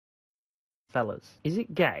Fellas, is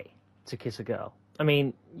it gay to kiss a girl? I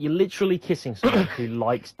mean, you're literally kissing someone who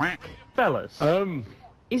likes... Fellas,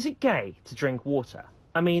 is it gay to drink water?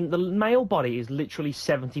 I mean, the male body is literally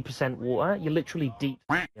 70% water. You're literally deep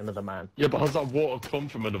another man. Yeah, but has that water come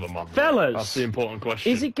from another man? Fellas! That's the important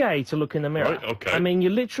question. Is it gay to look in the mirror? Right, okay. I mean,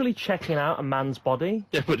 you're literally checking out a man's body.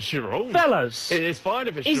 Yeah, but it's your own. Fellas! It's fine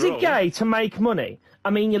if it's Is your it own. gay to make money? I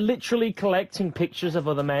mean, you're literally collecting pictures of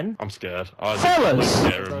other men. I'm scared. Fellas!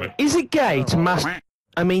 Is it gay to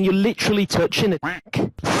I mean, you're literally touching a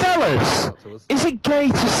dick. Fellas! Is it gay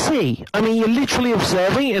to see? I mean, you're literally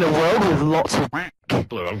observing in a world with lots of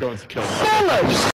Blue, I'm going to kill you. Fellas!